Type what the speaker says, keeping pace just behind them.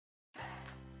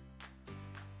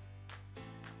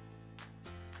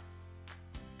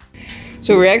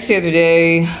So we asked the other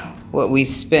day what we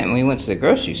spent when we went to the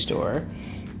grocery store.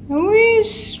 And we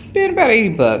spent about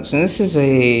 80 bucks. And this is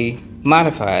a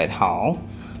modified haul.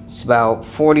 It's about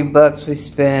 40 bucks we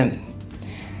spent.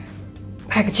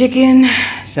 Pack of chicken,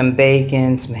 some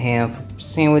bacon, some ham for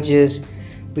sandwiches.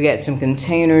 We got some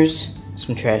containers,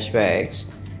 some trash bags.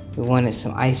 We wanted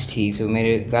some iced tea, so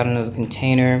we got another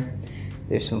container.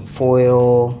 There's some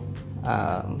foil.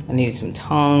 I needed some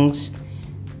tongs,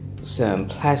 some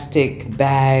plastic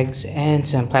bags, and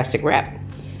some plastic wrap.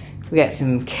 We got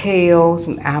some kale,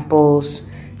 some apples,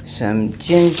 some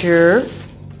ginger,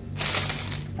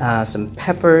 some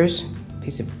peppers, a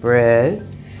piece of bread,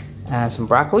 some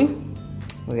broccoli.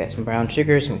 We got some brown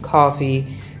sugar, some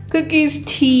coffee, cookies,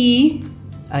 tea,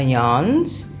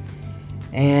 onions,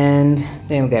 and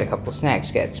then we got a couple of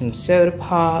snacks. Got some soda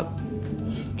pop,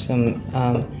 some,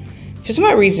 for some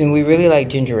odd reason, we really like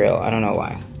ginger ale. I don't know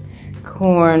why.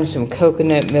 Corn, some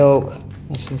coconut milk,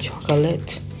 and some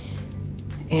chocolate.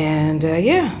 And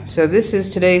yeah, so this is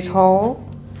today's haul.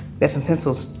 Got some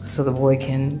pencils so the boy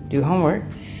can do homework.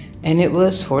 And it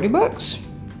was 40 bucks.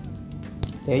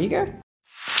 There you go.